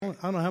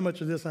don't know how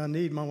much of this I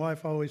need. My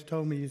wife always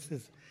told me, she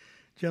says,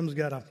 Jim's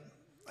got a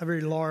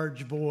very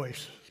large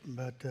voice.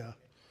 But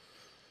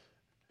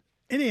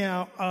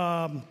anyhow,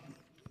 I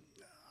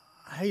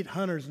hate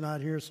Hunter's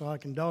not here, so I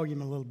can dog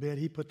him a little bit.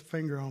 He put the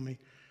finger on me.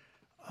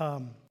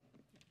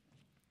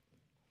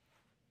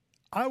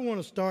 I want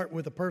to start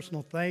with a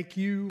personal thank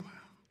you.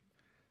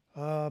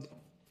 I'm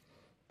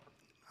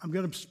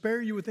going to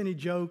spare you with any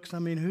jokes. I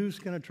mean, who's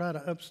going to try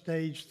to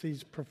upstage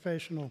these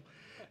professional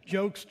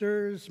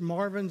jokesters?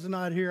 Marvin's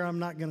not here. I'm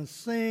not going to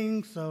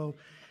sing, so,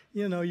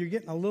 you're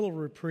getting a little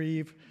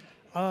reprieve.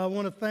 I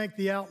want to thank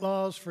the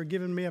Outlaws for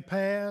giving me a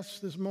pass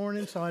this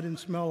morning so I didn't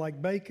smell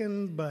like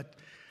bacon, but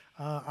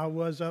I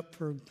was up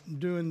for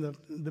doing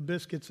the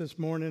biscuits this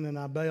morning, and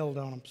I bailed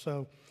on them.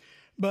 So,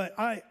 but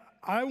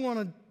I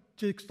want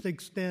to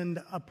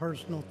extend a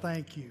personal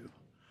thank you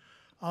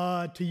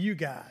to you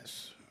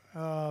guys.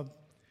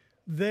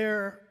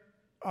 There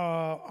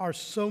are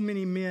so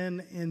many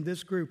men in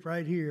this group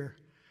right here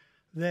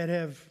that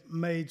have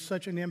made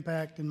such an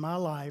impact in my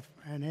life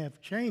and have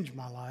changed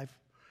my life.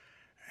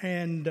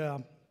 And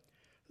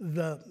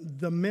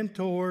the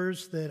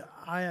mentors that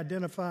I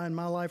identify in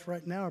my life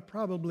right now are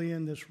probably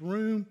in this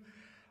room.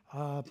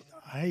 I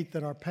hate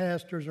that our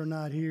pastors are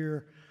not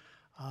here.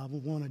 We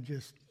want to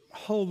just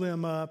hold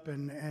them up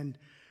and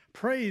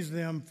praise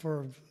them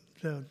for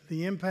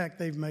the impact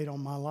they've made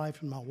on my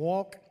life and my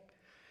walk.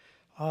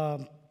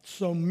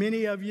 So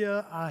many of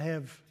you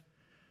I've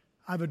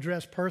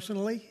addressed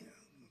personally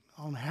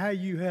on how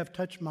you have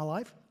touched my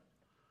life.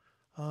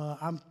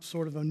 I'm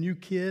sort of a new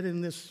kid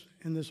in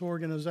this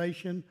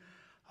organization.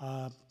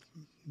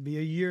 Be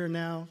a year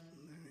now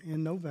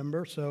in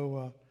November,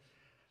 so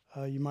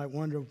you might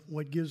wonder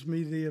what gives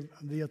me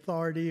the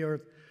authority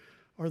or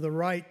the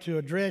right to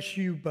address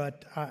you,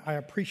 but I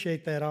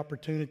appreciate that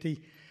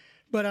opportunity.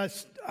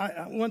 But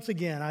once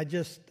again, I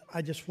just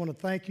want to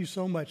thank you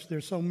so much.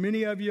 There's so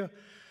many of you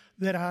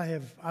that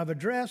I've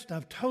addressed.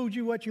 I've told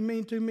you what you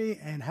mean to me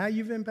and how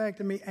you've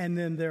impacted me, and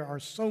then there are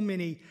so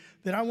many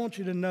that I want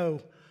you to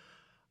know.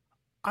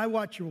 I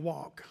watch your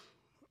walk.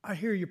 I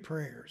hear your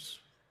prayers.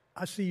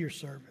 I see your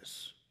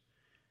service.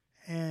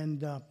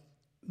 And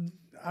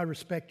I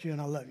respect you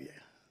and I love you.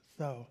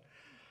 So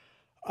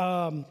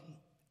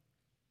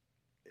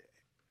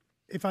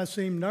if I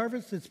seem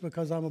nervous, it's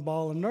because I'm a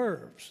ball of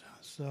nerves.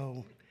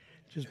 So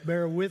just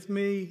bear with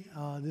me.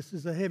 This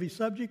is a heavy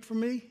subject for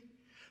me.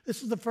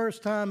 This is the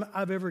first time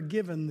I've ever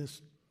given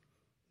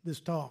this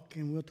talk,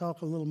 and we'll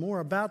talk a little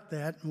more about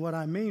that and what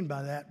I mean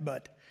by that.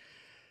 But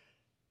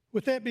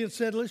with that being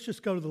said, let's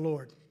just go to the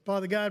Lord.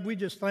 Father God, we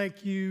just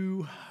thank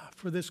you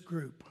for this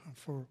group,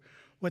 for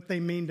what they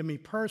mean to me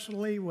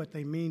personally, what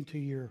they mean to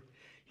your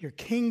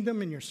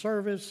kingdom and your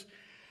service.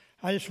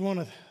 I just want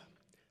to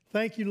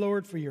thank you,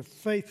 Lord, for your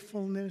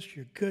faithfulness,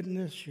 your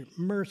goodness, your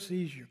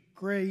mercies, your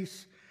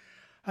grace.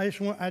 I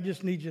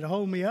just need you to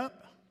hold me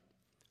up.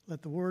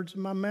 Let the words of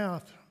my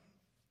mouth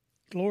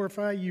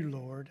glorify you,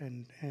 Lord,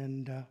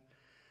 and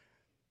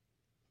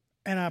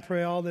I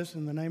pray all this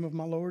in the name of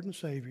my Lord and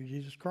Savior,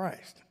 Jesus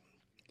Christ.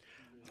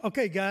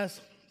 Okay, guys,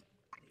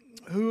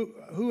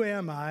 who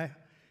am I?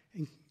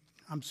 And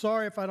I'm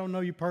sorry if I don't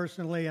know you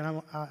personally,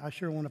 and I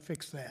sure want to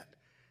fix that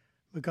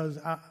because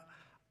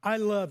I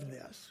love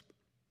this.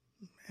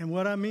 And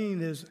what I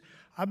mean is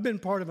I've been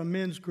part of a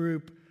men's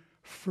group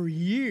for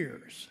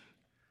years.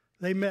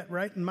 They met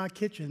right in my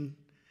kitchen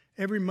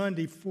every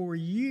Monday for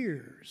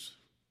years.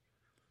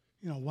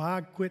 Why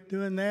I quit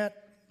doing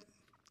that?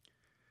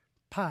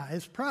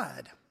 It's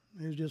pride.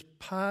 It was just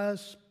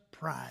pious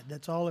pride.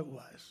 That's all it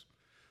was.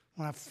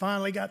 When I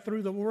finally got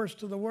through the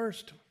worst of the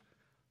worst,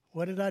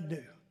 what did I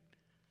do?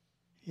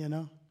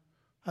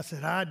 I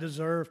said, I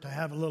deserve to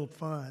have a little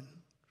fun.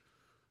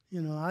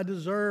 I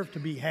deserve to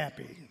be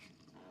happy.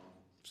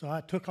 So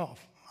I took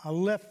off. I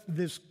left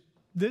this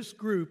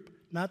group,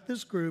 not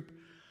this group,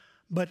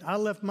 but I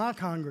left my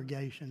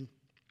congregation.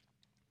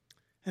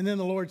 And then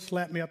the Lord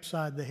slapped me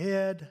upside the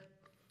head.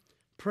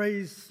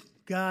 Praise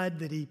God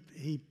that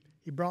He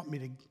brought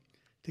me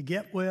to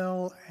get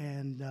well,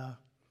 and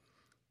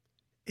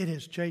it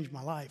has changed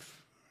my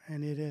life,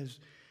 and it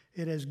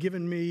has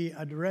given me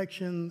a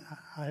direction.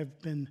 I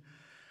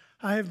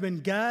have been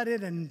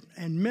guided and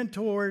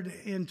mentored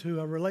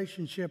into a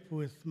relationship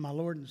with my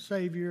Lord and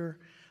Savior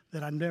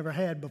that I never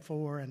had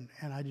before, and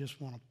I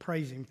just want to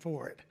praise Him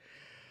for it.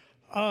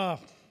 I'm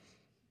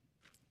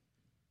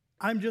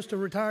just a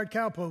retired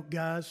cowpoke,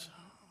 guys.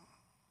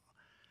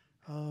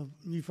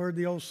 You've heard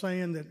the old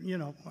saying that,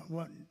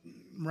 what,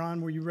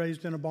 Ron, were you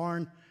raised in a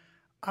barn?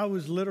 I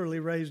was literally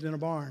raised in a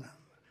barn.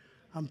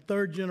 I'm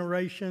third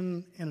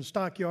generation in a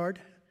stockyard,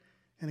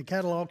 in a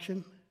cattle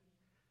auction.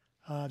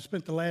 I've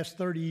spent the last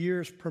 30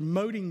 years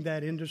promoting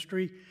that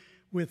industry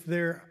with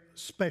their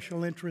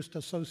special interest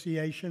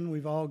association.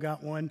 We've all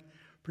got one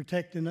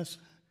protecting us.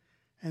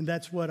 And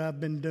that's what I've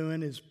been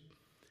doing is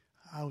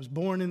I was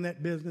born in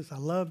that business. I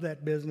love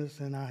that business,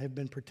 and I have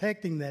been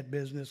protecting that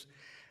business.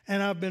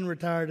 And I've been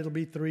retired. It'll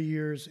be 3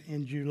 years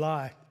in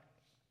July.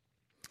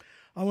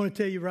 I want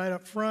to tell you right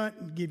up front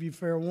and give you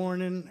fair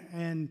warning,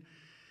 and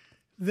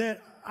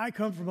that I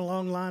come from a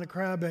long line of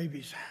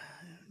crybabies.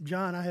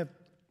 John, I have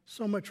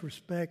so much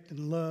respect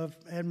and love,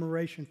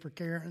 admiration for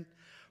Karen.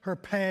 Her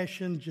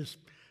passion just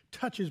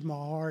touches my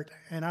heart,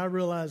 and I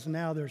realize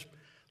now there's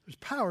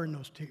power in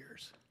those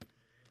tears.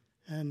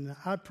 And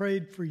I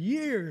prayed for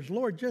years,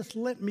 Lord, just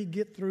let me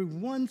get through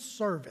one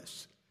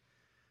service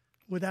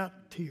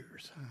without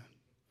tears.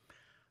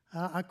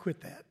 I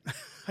quit that.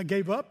 I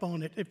gave up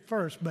on it at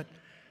first, but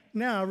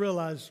now I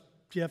realize,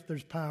 Jeff,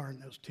 there's power in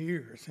those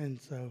tears. And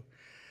so,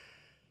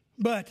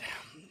 but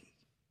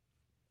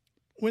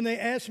when they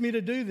asked me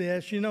to do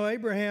this,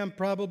 Abraham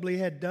probably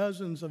had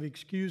dozens of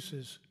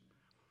excuses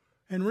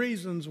and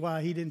reasons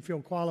why he didn't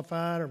feel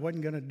qualified or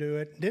wasn't going to do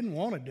it, didn't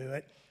want to do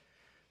it.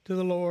 To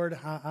the Lord,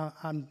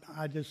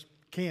 I just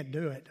can't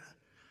do it.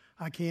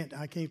 I can't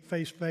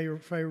face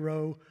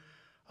Pharaoh.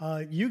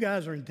 You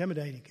guys are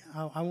intimidating.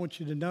 I want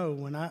you to know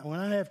when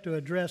I have to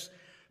address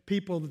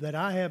people that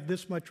I have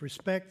this much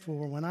respect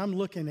for, when I'm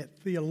looking at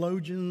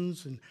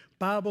theologians and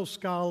Bible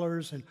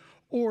scholars and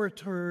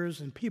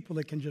orators and people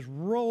that can just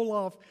roll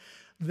off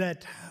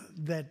that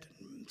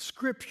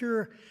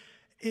scripture,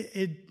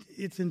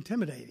 it's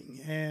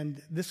intimidating.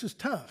 And this is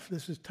tough.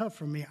 This is tough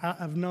for me.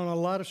 I've known a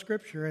lot of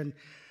scripture, and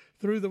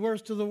through the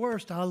worst of the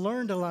worst, I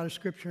learned a lot of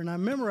scripture, and I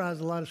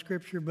memorized a lot of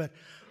scripture, but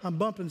I'm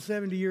bumping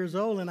 70 years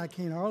old, and I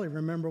can't hardly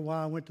remember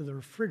why I went to the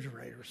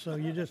refrigerator. So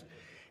you just,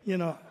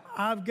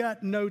 I've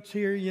got notes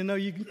here.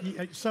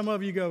 Some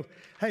of you go,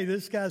 hey,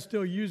 this guy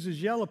still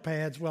uses yellow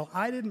pads. Well,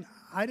 I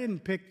didn't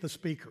pick the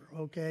speaker,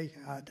 okay?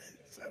 I did.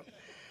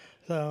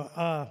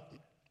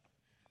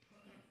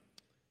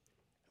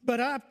 But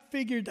I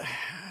figured,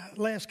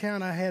 last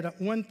count, I had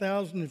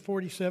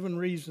 1,047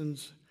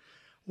 reasons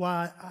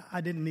why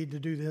I didn't need to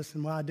do this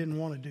and why I didn't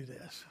want to do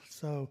this.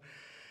 So,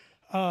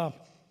 but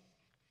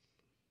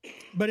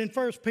in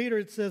 1 Peter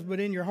it says, but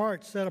in your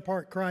heart set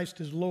apart Christ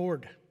as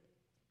Lord.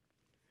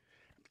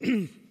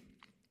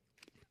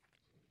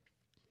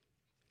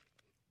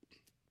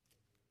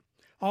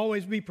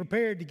 Always be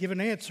prepared to give an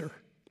answer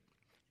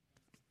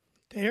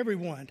to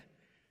everyone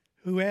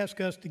who asks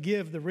us to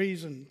give the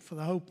reason for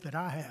the hope that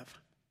I have.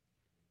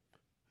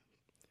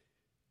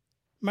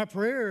 My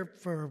prayer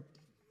for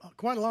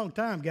quite a long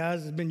time,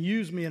 guys, has been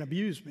use me and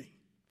abuse me,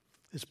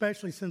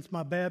 especially since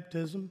my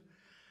baptism.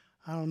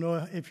 I don't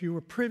know if you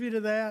were privy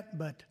to that,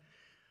 but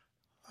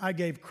I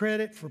gave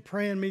credit for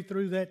praying me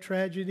through that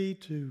tragedy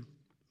to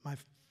my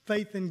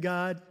faith in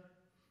God.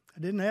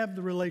 I didn't have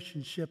the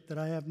relationship that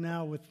I have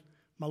now with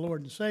my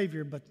Lord and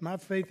Savior, but my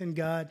faith in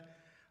God,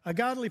 a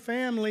godly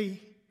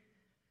family,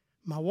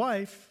 my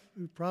wife,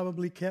 who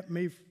probably kept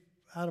me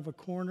out of a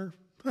corner,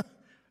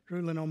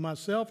 drooling on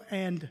myself,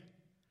 and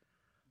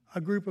a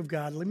group of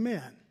godly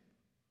men.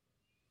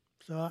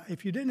 So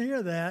if you didn't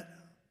hear that,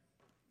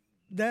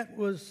 that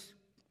was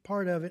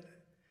part of it,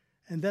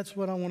 and that's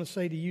what I want to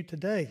say to you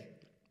today.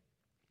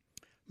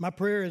 My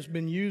prayer has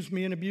been use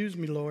me and abuse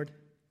me, Lord.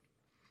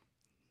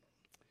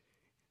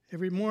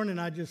 Every morning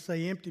I just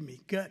say empty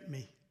me, gut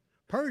me,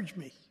 purge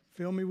me,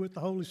 fill me with the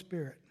Holy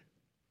Spirit.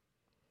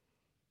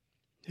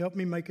 Help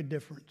me make a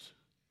difference.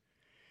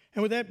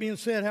 And with that being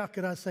said, how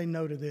could I say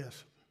no to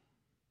this?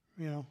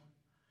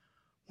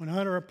 When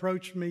Hunter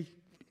approached me,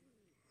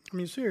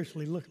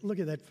 seriously, look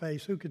at that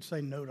face. Who could say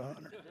no to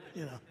Hunter?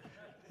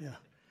 Yeah.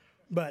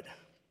 But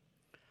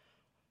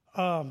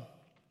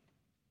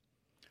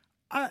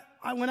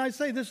when I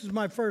say this is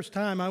my first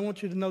time, I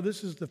want you to know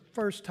this is the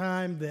first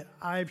time that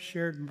I've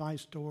shared my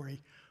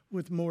story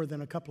with more than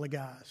a couple of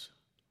guys.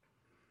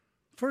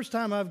 First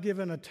time I've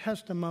given a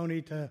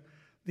testimony to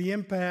the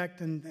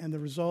impact and the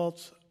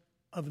results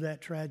of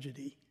that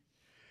tragedy.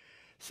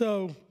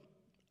 So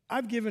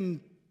I've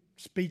given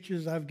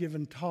speeches, I've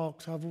given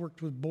talks, I've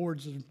worked with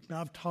boards,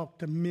 I've talked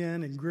to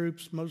men and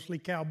groups, mostly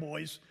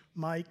cowboys,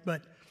 Mike,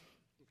 but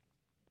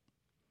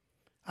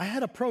I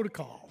had a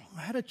protocol,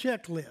 I had a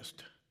checklist.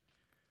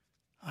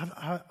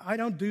 I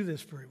don't do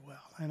this very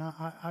well, and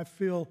I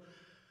feel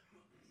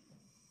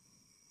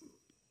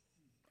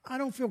I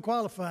don't feel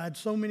qualified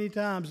so many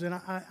times, and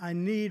I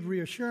need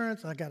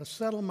reassurance. I got to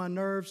settle my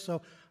nerves,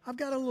 so I've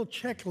got a little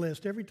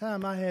checklist every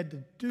time I had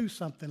to do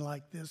something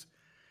like this.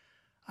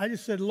 I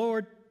just said,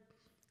 Lord,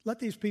 let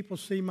these people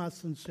see my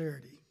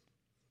sincerity.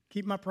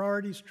 Keep my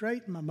priorities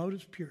straight and my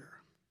motives pure.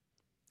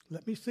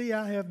 Let me see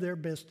I have their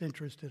best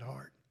interest at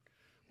heart,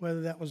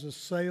 whether that was a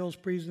sales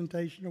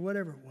presentation or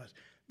whatever it was.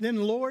 Then,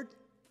 Lord,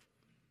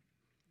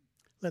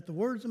 let the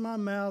words of my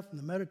mouth and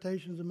the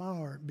meditations of my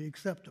heart be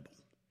acceptable.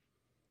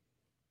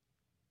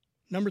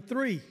 Number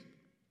 3,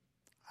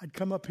 I'd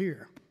come up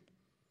here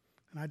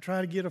and I'd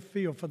try to get a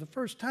feel for the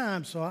first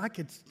time so I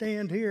could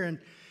stand here and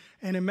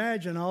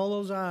imagine all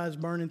those eyes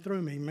burning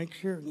through me, make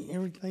sure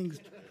everything's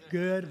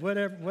good,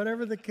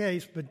 whatever the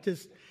case, but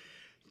just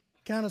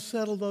kind of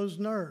settle those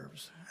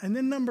nerves. And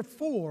then number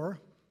 4,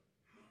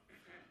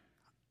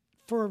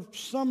 for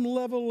some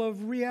level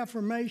of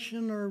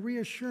reaffirmation or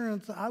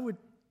reassurance, I would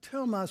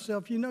tell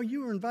myself,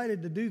 you were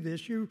invited to do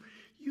this. You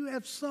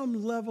have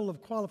some level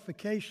of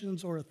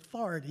qualifications or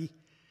authority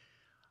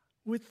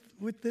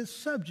with this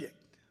subject.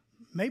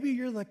 Maybe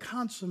you're the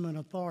consummate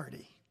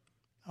authority.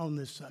 on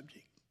this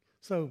subject.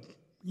 So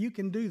you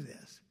can do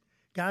this.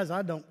 Guys,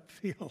 I don't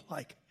feel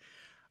like,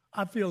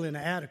 I feel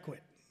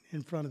inadequate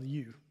in front of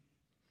you,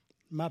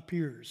 my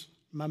peers,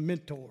 my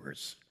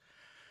mentors.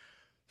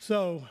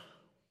 So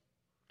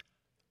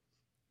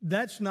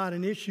that's not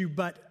an issue,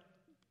 but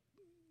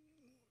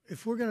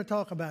if we're going to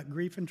talk about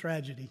grief and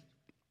tragedy,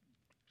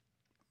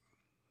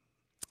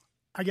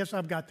 I guess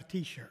I've got the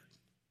T-shirt.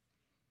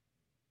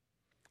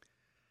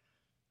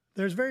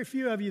 There's very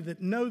few of you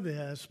that know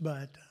this,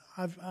 but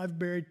I've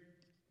buried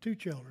 2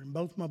 children,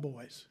 both my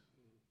boys,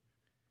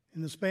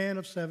 in the span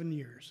of 7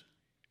 years.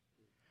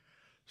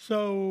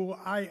 So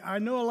I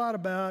know a lot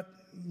about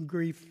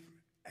grief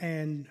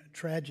and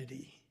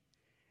tragedy.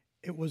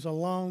 It was a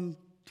long,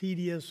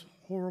 tedious,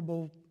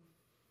 horrible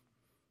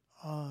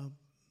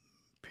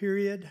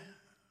period.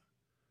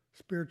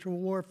 Spiritual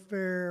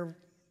warfare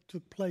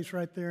took place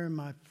right there in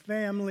my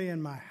family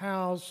and my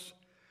house.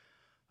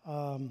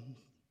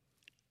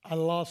 I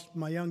lost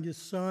my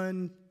youngest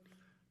son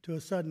to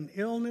a sudden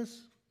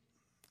illness,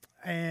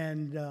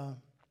 and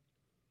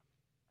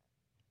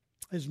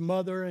his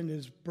mother and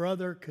his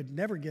brother could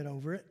never get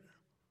over it.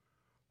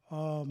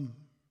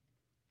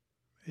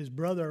 His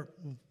brother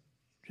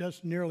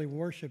just nearly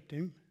worshipped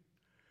him.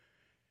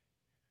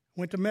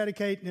 Went to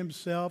medicating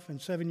himself,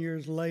 and 7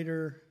 years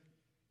later,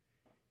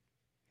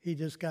 he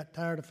just got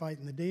tired of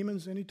fighting the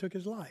demons, and he took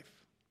his life.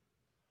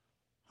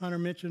 Hunter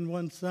mentioned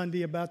one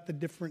Sunday about the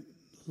different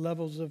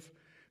levels of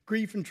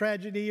grief and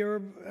tragedy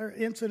or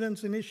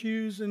incidents and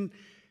issues, and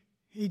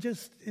he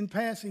just, in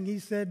passing, he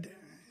said,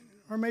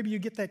 or maybe you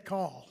get that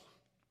call.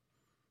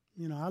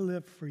 You know, I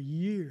lived for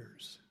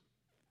years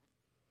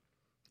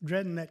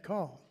dreading that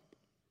call,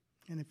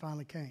 and it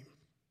finally came.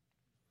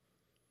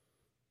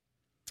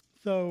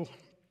 So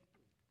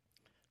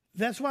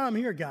that's why I'm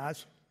here,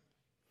 guys.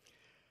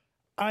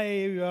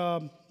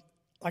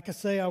 Like I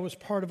say, I was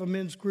part of a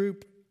men's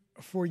group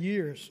for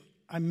years.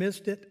 I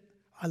missed it.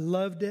 I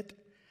loved it.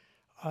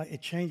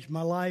 It changed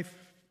my life.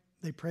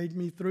 They prayed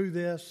me through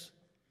this.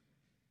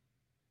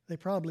 They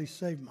probably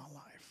saved my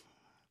life.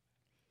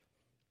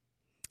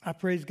 I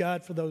praise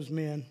God for those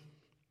men.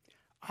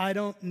 I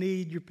don't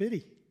need your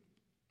pity.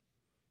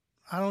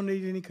 I don't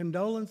need any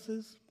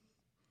condolences,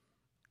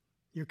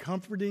 your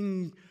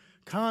comforting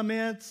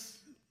comments,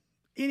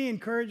 any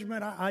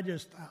encouragement. I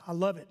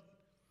love it.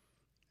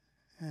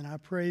 And I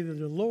pray to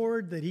the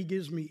Lord that He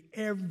gives me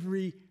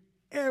every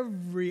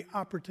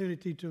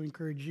opportunity to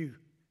encourage you.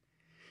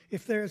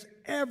 If there's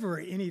ever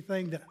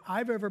anything that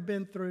I've ever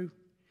been through,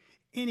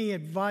 any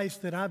advice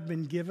that I've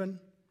been given,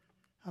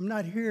 I'm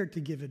not here to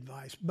give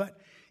advice, but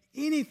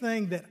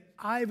anything that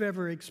I've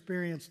ever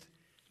experienced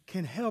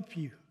can help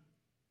you.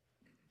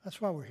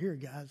 That's why we're here,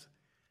 guys.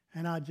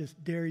 And I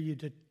just dare you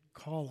to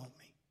call on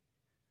me.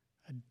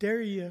 I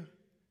dare you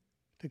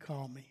to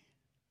call me.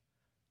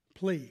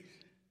 Please.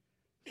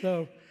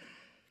 So,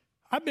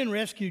 I've been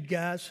rescued,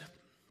 guys.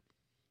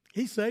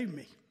 He saved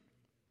me.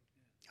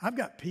 I've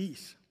got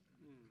peace.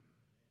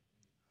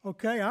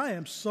 Okay, I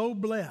am so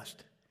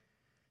blessed.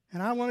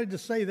 And I wanted to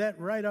say that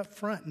right up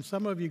front. And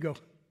some of you go,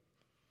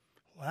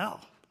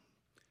 wow.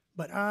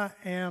 But I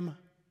am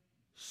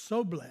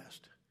so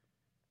blessed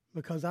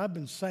because I've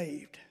been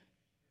saved.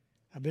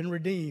 I've been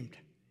redeemed.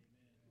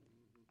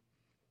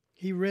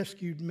 He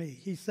rescued me.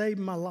 He saved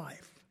my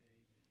life.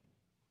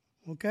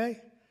 Okay?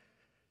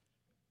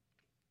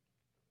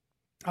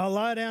 I'll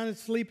lie down and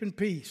sleep in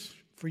peace,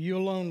 for you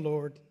alone,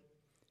 Lord,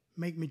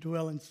 make me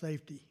dwell in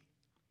safety.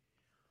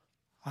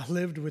 I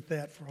lived with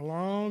that for a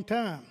long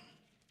time.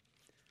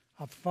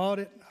 I fought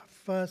it, I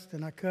fussed,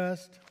 and I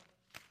cussed.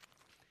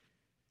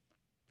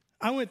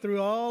 I went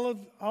through all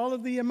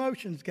of the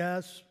emotions,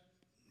 guys,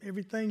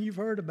 everything you've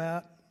heard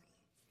about.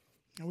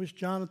 I wish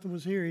Jonathan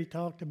was here. He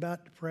talked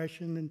about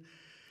depression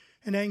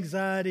and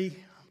anxiety.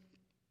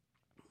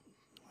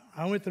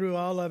 I went through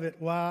all of it.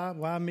 Why?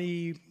 Why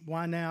me?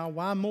 Why now?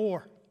 Why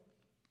more?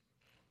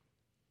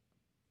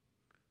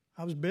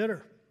 I was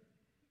bitter.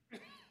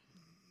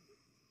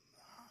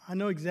 I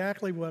know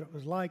exactly what it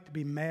was like to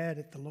be mad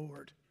at the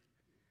Lord,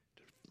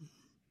 to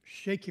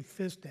shake your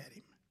fist at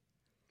Him.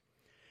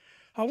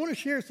 I want to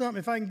share something,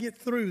 if I can get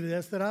through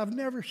this, that I've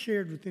never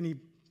shared with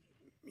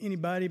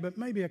anybody, but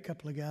maybe a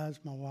couple of guys,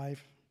 my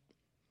wife.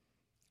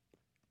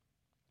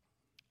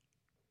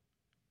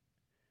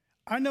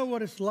 I know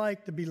what it's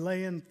like to be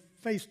laying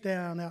face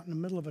down out in the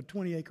middle of a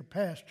 20-acre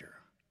pasture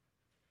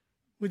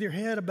with your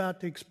head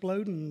about to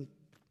explode, and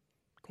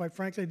quite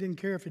frankly, I didn't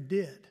care if it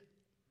did.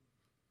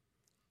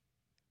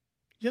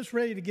 Just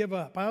ready to give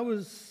up. I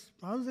was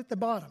at the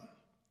bottom.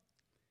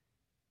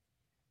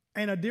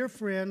 And a dear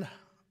friend,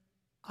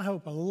 I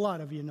hope a lot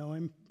of you know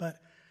him, but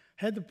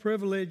had the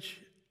privilege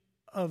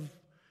of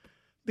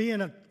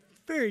being a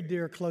very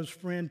dear close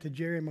friend to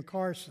Jerry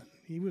McCarson.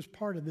 He was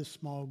part of this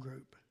small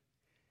group.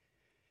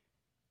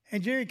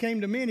 And Jerry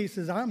came to me and he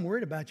says, I'm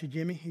worried about you,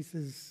 Jimmy. He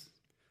says,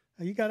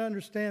 you got to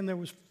understand there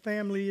was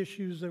family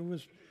issues, there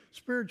was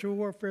spiritual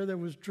warfare, there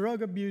was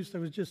drug abuse, there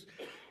was just,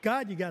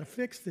 God, you got to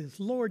fix this.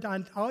 Lord,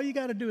 all you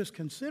got to do is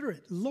consider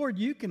it. Lord,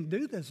 you can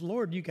do this.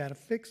 Lord, you got to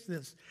fix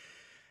this.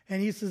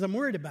 And he says, I'm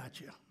worried about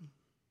you.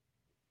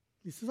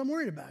 He says, I'm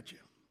worried about you.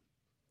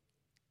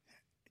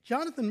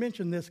 Jonathan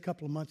mentioned this a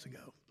couple of months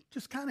ago,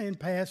 just kind of in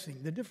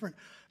passing, the different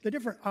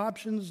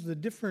options, the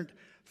different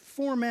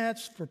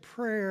formats for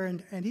prayer.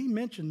 And he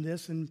mentioned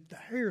this, and the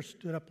hair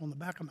stood up on the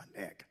back of my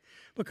neck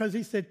because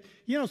he said,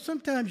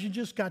 sometimes you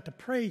just got to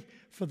pray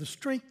for the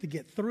strength to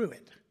get through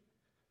it,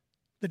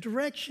 the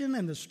direction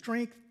and the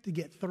strength to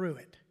get through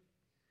it.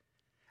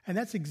 And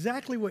that's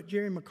exactly what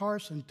Jerry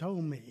McCarson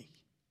told me.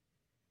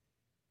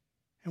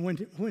 And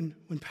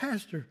when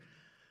Pastor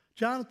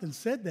Jonathan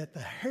said that, the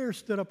hair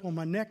stood up on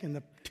my neck and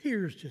the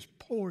tears just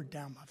poured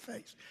down my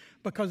face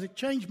because it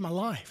changed my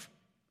life.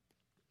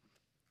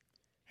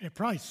 And it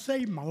probably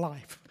saved my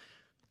life.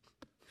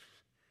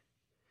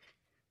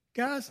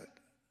 Guys,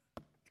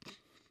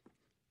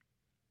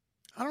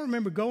 I don't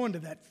remember going to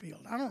that field.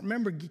 I don't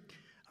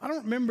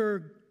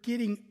remember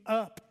getting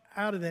up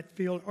out of that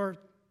field or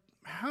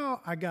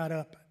how I got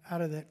up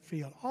out of that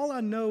field. All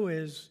I know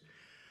is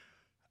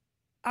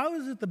I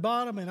was at the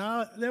bottom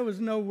and there was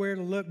nowhere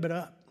to look but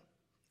up.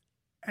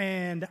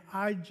 And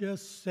I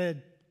just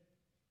said,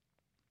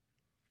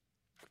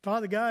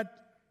 Father God,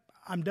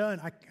 I'm done.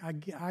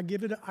 I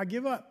give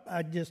up.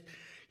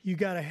 You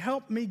got to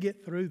help me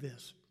get through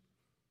this.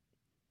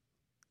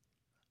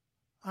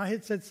 I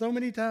had said so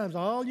many times,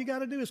 all you got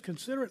to do is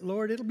consider it,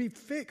 Lord. It'll be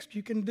fixed.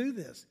 You can do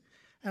this.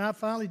 And I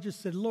finally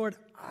just said, Lord,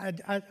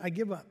 I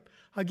give up.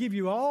 I'll give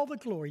you all the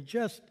glory.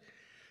 Just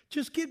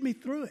get me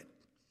through it.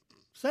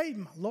 Save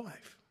my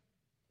life.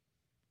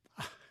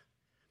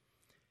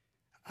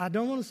 I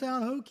don't want to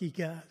sound hokey,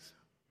 guys.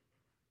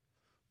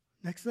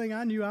 Next thing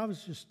I knew, I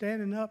was just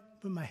standing up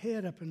with my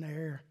head up in the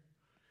air.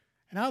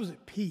 And I was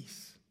at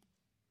peace.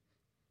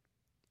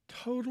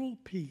 Total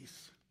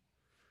peace.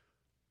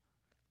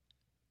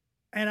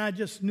 And I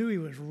just knew he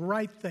was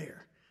right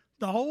there.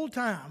 The whole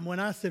time when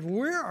I said,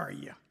 where are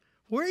you?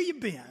 Where have you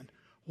been?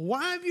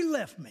 Why have you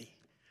left me?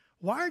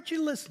 Why aren't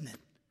you listening?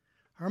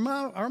 Are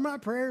my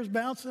prayers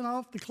bouncing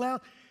off the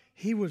cloud?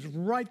 He was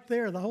right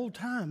there the whole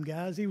time,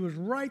 guys. He was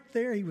right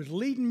there. He was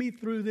leading me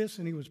through this,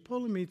 and he was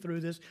pulling me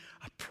through this.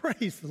 I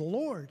praise the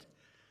Lord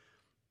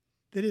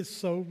that it's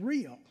so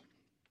real.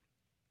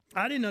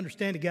 I didn't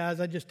understand it, guys.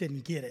 I just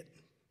didn't get it.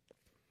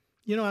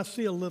 I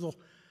see a little.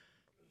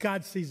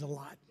 God sees a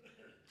lot.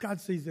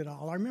 God sees it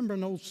all. I remember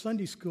an old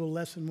Sunday school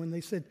lesson when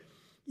they said,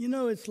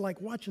 it's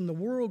like watching the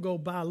world go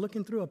by,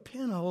 looking through a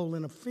pinhole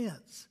in a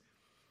fence.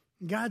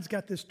 God's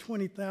got this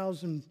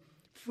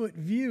 20,000-foot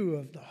view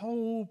of the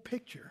whole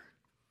picture.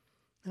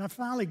 And I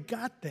finally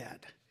got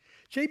that.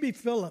 J.B.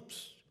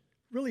 Phillips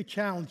really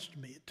challenged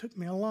me. It took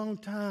me a long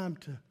time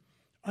to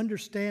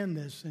understand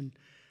this,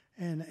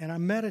 and I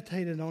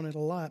meditated on it a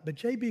lot. But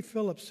J.B.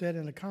 Phillips said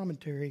in a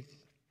commentary,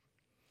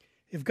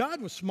 if God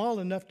was small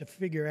enough to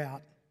figure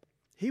out,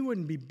 he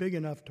wouldn't be big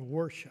enough to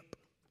worship.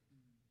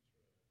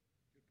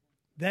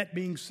 That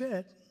being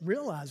said,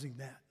 realizing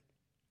that,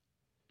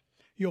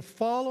 you'll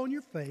fall on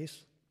your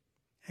face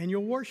and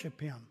you'll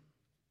worship him.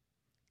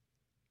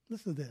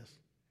 Listen to this.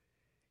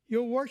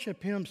 You'll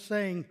worship him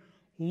saying,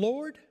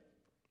 Lord,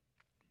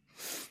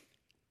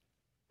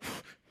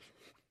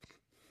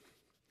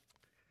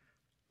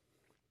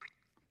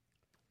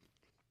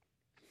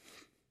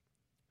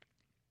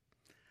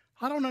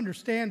 I don't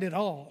understand it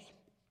all,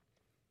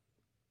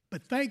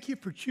 but thank you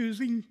for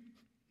choosing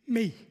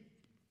me.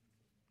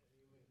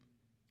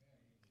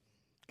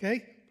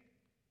 Okay?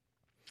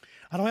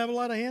 I don't have a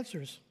lot of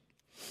answers.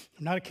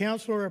 I'm not a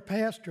counselor or a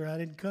pastor. I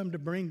didn't come to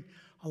bring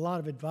a lot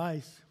of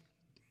advice.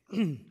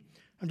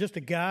 I'm just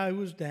a guy who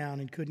was down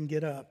and couldn't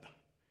get up.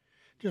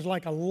 Just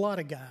like a lot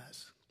of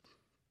guys.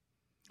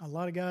 A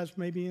lot of guys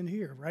maybe in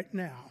here right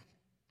now.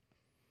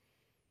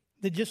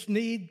 They just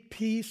need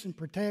peace and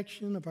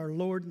protection of our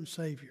Lord and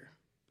Savior.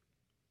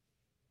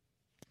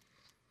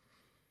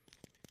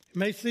 It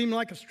may seem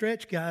like a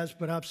stretch, guys,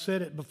 but I've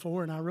said it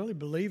before and I really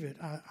believe it.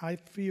 I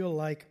feel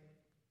like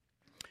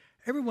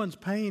everyone's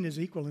pain is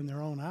equal in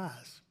their own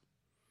eyes.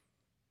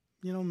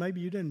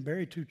 Maybe you didn't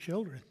bury 2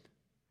 children.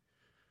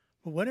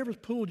 But whatever's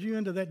pulled you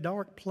into that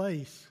dark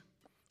place,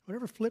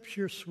 whatever flips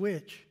your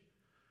switch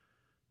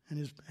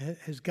and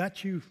has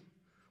got you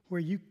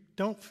where you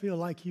don't feel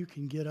like you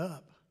can get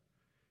up,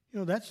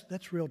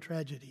 that's real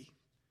tragedy.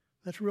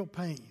 That's real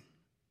pain.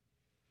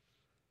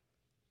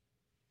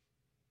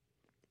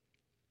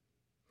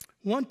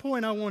 One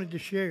point I wanted to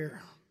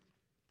share,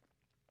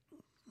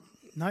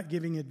 not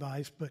giving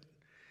advice, but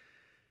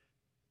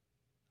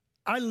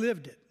I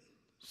lived it.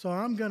 So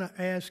I'm going to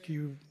ask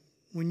you,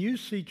 when you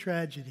see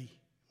tragedy,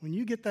 when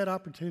you get that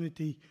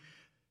opportunity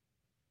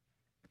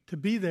to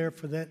be there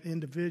for that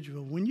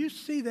individual, when you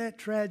see that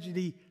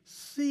tragedy,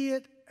 see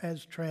it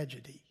as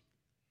tragedy.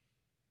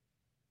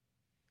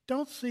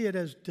 Don't see it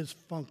as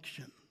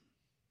dysfunction.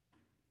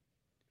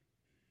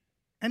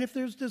 And if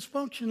there's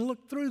dysfunction,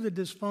 look through the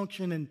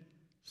dysfunction and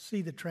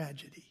see the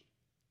tragedy.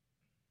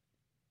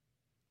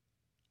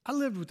 I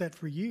lived with that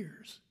for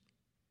years.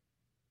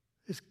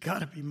 There's got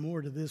to be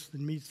more to this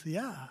than meets the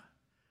eye.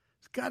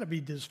 It's got to be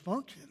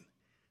dysfunction.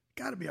 It's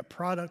got to be a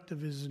product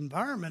of his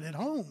environment at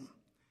home.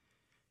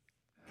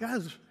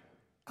 Guys,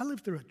 I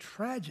lived through a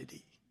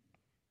tragedy.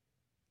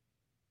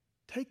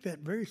 Take that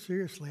very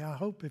seriously. I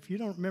hope if you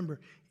don't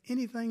remember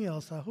anything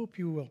else, I hope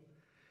you will.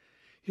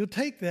 You'll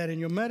take that and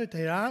you'll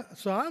meditate.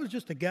 So I was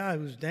just a guy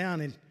who was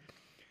down,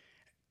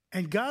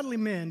 and godly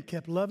men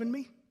kept loving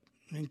me,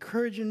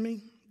 encouraging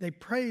me. They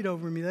prayed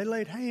over me. They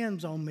laid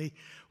hands on me.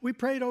 We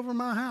prayed over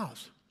my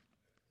house.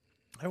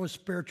 There was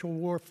spiritual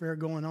warfare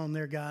going on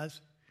there,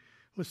 guys.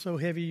 It was so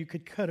heavy you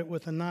could cut it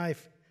with a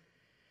knife.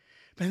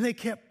 But they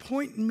kept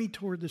pointing me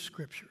toward the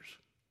Scriptures.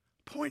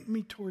 Pointing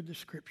me toward the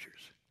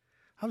Scriptures.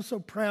 I was so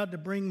proud to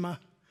bring my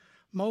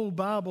old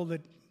Bible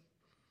that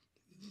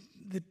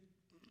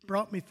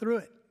brought me through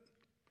it.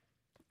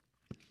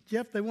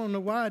 Jeff, they want to know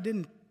why I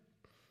didn't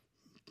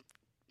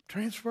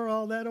transfer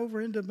all that over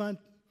into my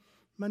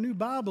new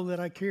Bible that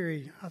I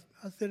carry.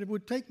 I said it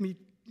would take me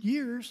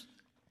years,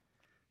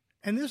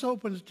 and this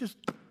just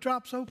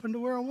drops open to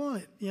where I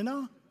want it, you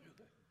know?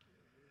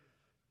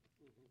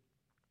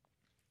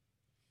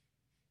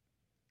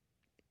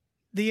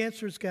 The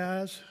answers,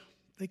 guys,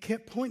 they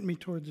kept pointing me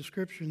toward the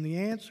Scripture, and the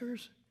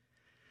answers,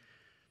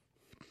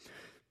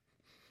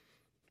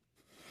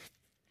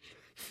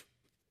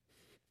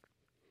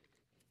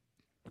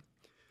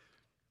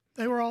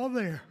 they were all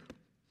there.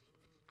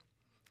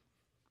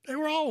 They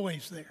were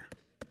always there.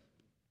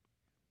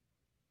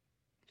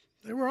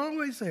 They were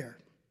always there.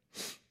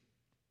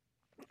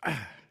 If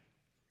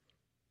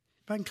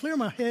I can clear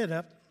my head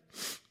up.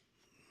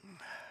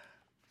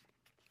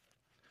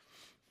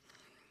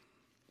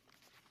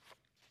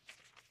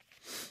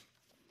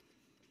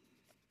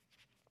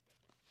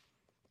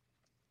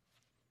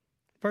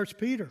 First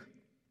Peter,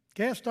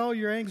 cast all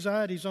your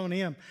anxieties on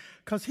him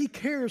because he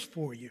cares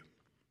for you.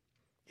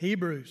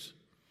 Hebrews,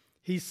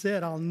 he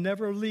said, I'll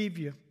never leave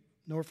you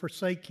nor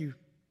forsake you.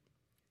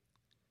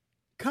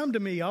 Come to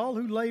me, all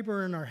who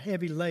labor and are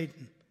heavy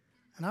laden,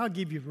 and I'll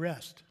give you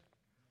rest.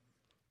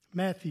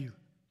 Matthew,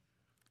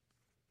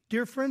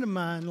 dear friend of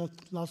mine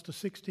lost a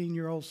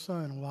 16-year-old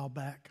son a while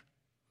back.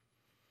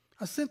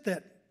 I sent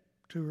that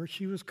to her.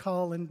 She was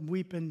calling,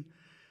 weeping.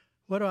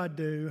 What do I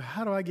do?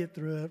 How do I get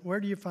through it? Where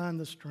do you find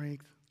the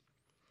strength?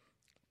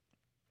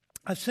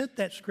 I sent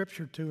that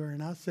scripture to her,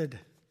 and I said,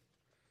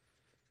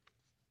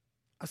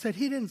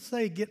 he didn't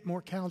say get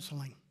more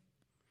counseling.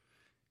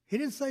 He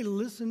didn't say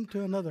listen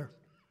to another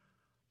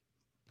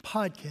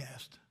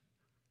podcast.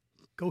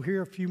 Go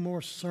hear a few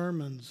more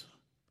sermons.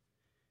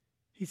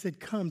 He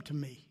said, come to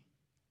me.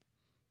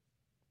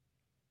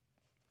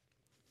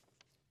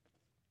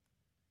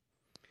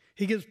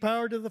 He gives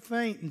power to the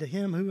faint, and to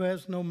him who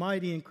has no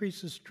might he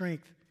increases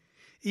strength.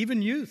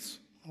 Even youths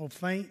will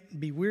faint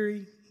and be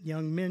weary.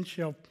 Young men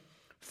shall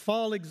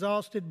fall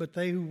exhausted, but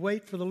they who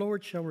wait for the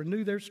Lord shall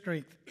renew their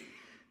strength.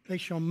 They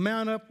shall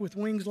mount up with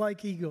wings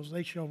like eagles.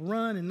 They shall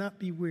run and not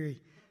be weary.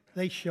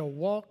 They shall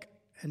walk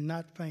and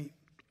not faint.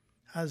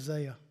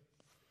 Isaiah.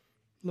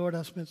 Lord,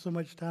 I spent so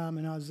much time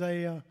in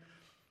Isaiah,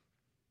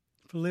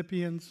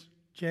 Philippians,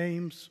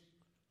 James.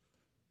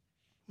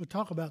 We'll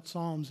talk about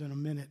Psalms in a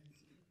minute.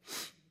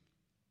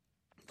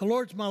 The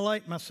Lord's my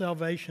light, my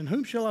salvation.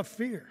 Whom shall I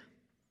fear?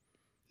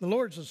 The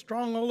Lord's the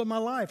stronghold of my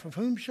life. Of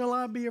whom shall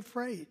I be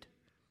afraid?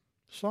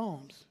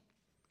 Psalms.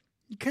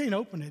 You can't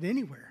open it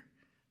anywhere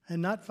and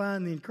not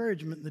find the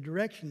encouragement and the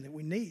direction that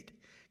we need.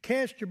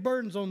 Cast your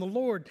burdens on the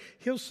Lord.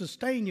 He'll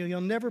sustain you. He'll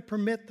never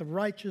permit the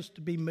righteous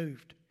to be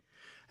moved.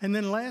 And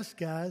then last,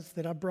 guys,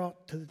 that I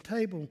brought to the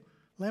table,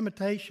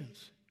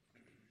 Lamentations.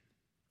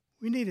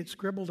 We need it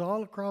scribbled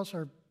all across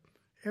our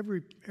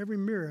every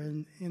mirror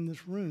in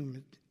this room.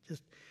 It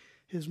just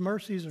His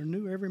mercies are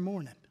new every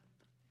morning.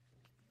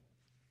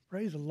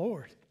 Praise the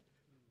Lord.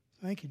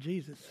 Thank you,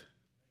 Jesus.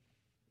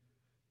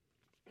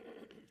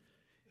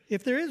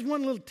 If there is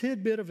one little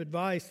tidbit of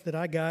advice that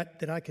I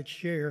got that I could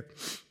share,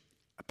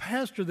 a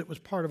pastor that was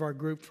part of our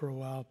group for a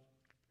while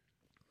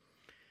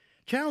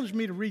challenged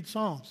me to read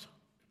Psalms.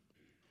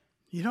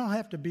 You don't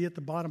have to be at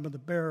the bottom of the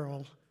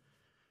barrel.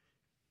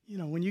 You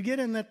know, when you get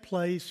in that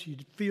place, you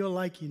feel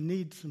like you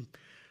need some,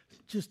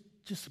 just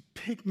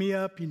pick me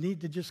up. You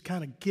need to just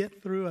kind of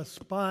get through a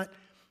spot.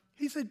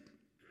 He said,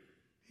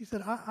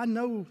 I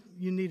know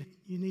you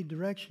need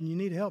direction. You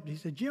need help. He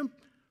said, Jim,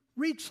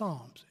 read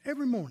Psalms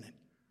every morning.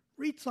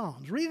 Read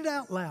Psalms. Read it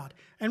out loud.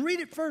 And read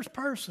it first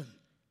person.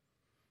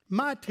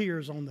 My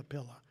tears on the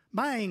pillow.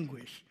 My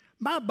anguish.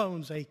 My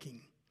bones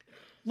aching.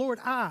 Lord,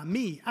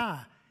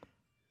 I.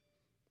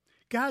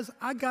 Guys,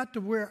 I got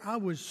to where I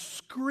was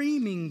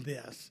screaming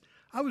this.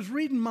 I was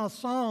reading my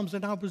Psalms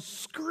and I was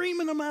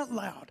screaming them out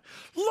loud.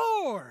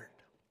 Lord!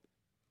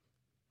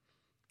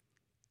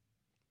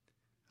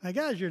 Now,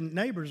 guys, your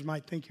neighbors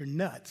might think you're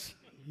nuts,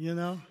 you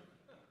know.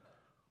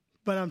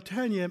 But I'm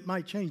telling you, it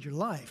might change your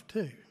life,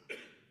 too.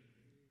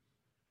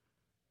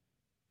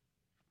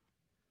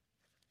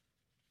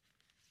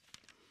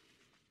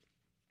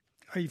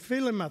 Are you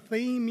feeling my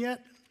theme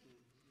yet?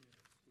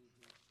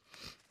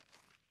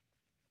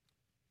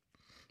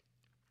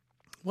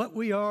 What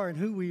we are and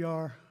who we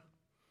are,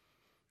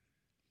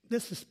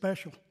 this is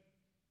special.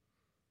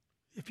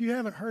 If you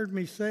haven't heard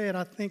me say it,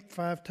 I think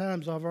 5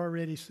 times I've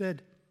already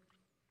said,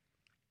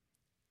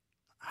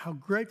 how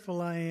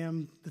grateful I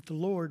am that the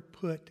Lord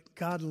put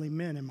godly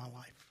men in my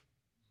life.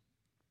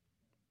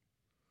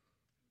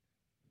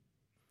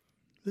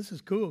 This is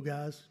cool,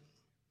 guys.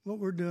 What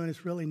we're doing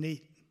is really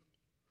neat.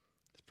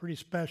 It's pretty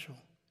special.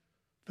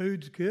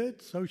 Food's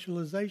good.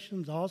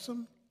 Socialization's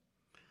awesome.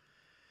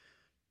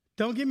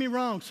 Don't get me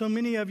wrong. So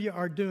many of you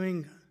are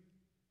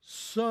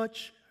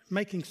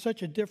making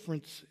such a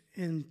difference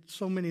in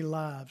so many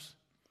lives.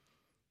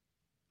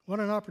 What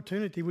an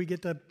opportunity. We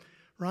get to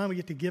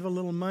give a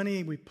little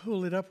money. We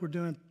pull it up. We're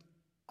doing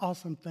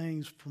awesome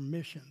things for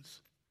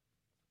missions.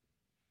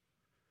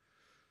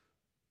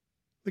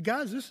 But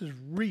guys, this is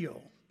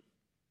real.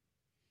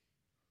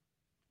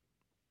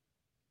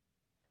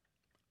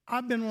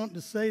 I've been wanting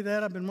to say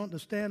that. I've been wanting to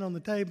stand on the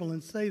table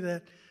and say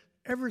that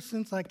ever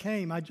since I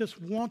came. I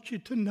just want you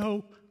to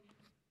know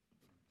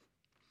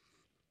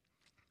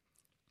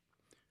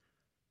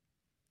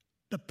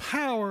the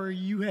power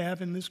you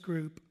have in this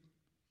group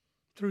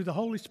through the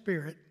Holy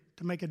Spirit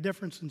to make a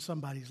difference in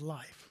somebody's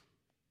life.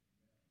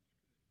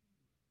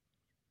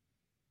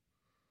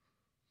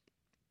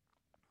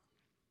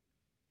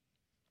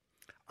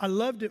 I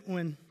loved it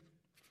when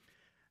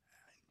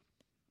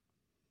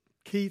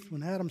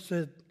Adam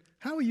said,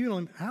 How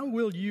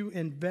will you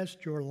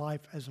invest your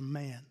life as a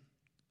man?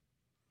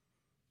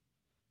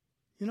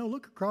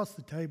 Look across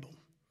the table.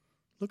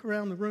 Look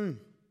around the room.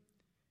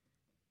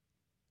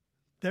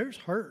 There's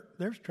hurt.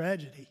 There's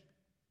tragedy.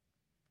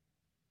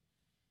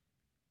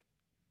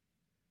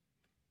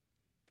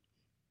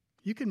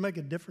 You can make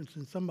a difference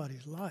in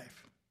somebody's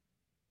life.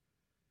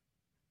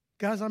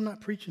 Guys, I'm not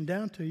preaching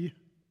down to you.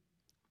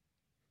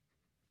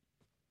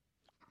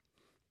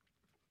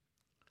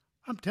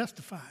 I'm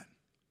testifying.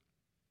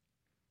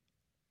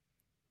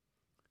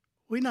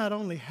 We not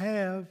only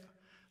have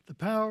the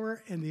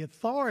power and the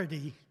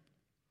authority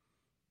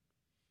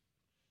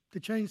to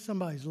change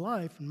somebody's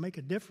life and make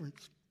a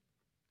difference.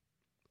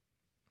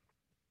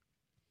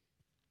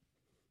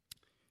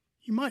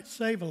 You might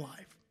save a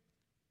life.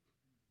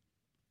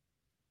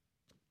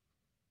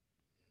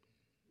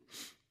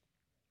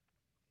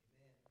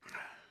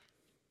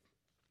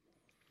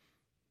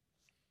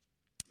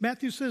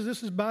 Matthew says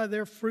this is by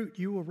their fruit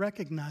you will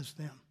recognize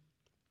them.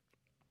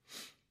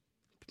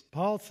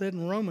 Paul said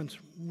in Romans,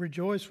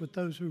 rejoice with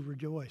those who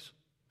rejoice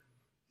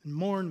and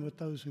mourn with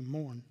those who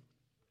mourn.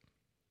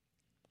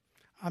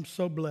 I'm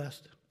so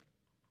blessed.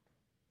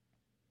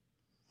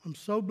 I'm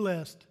so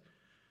blessed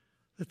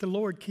that the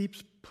Lord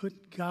keeps putting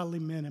godly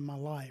men in my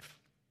life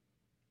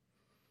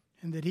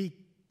and that He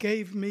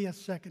gave me a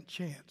second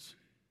chance.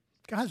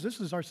 Guys,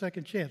 this is our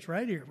second chance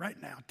right here,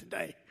 right now,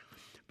 today.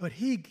 But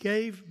He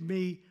gave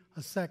me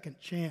a second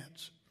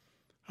chance.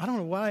 I don't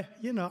know why,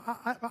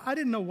 I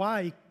didn't know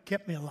why He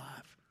kept me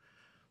alive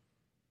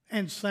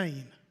and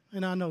sane.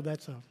 And I know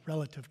that's a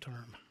relative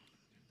term.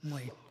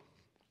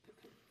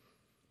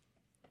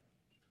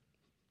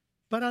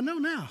 But I know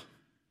now.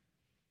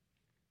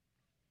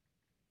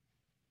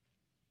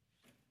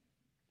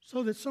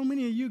 So that so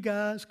many of you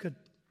guys could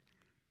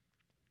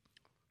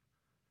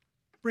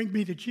bring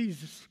me to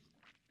Jesus.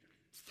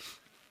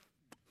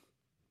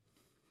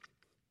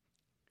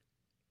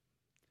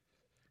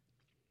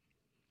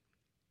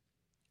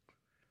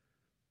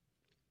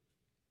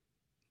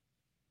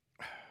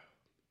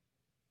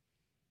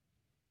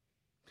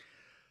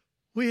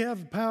 We have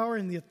the power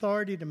and the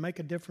authority to make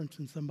a difference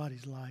in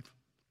somebody's life.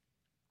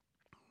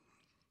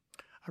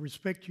 I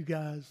respect you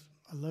guys.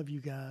 I love you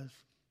guys.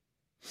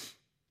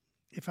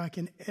 If I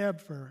can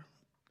ever,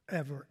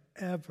 ever,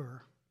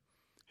 ever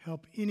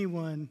help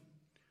anyone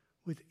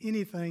with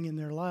anything in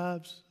their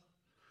lives,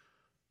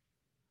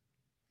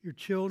 your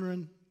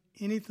children,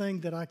 anything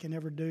that I can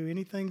ever do,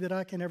 anything that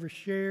I can ever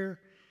share,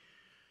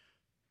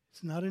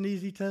 it's not an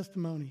easy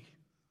testimony.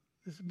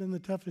 This has been the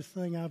toughest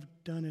thing I've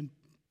done in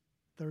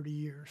 30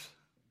 years.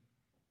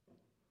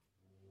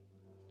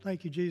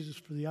 Thank you, Jesus,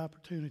 for the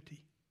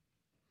opportunity.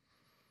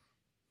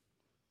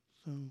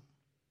 So,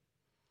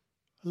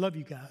 I love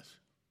you guys.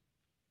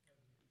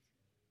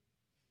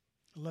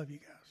 I love you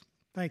guys.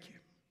 Thank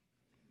you.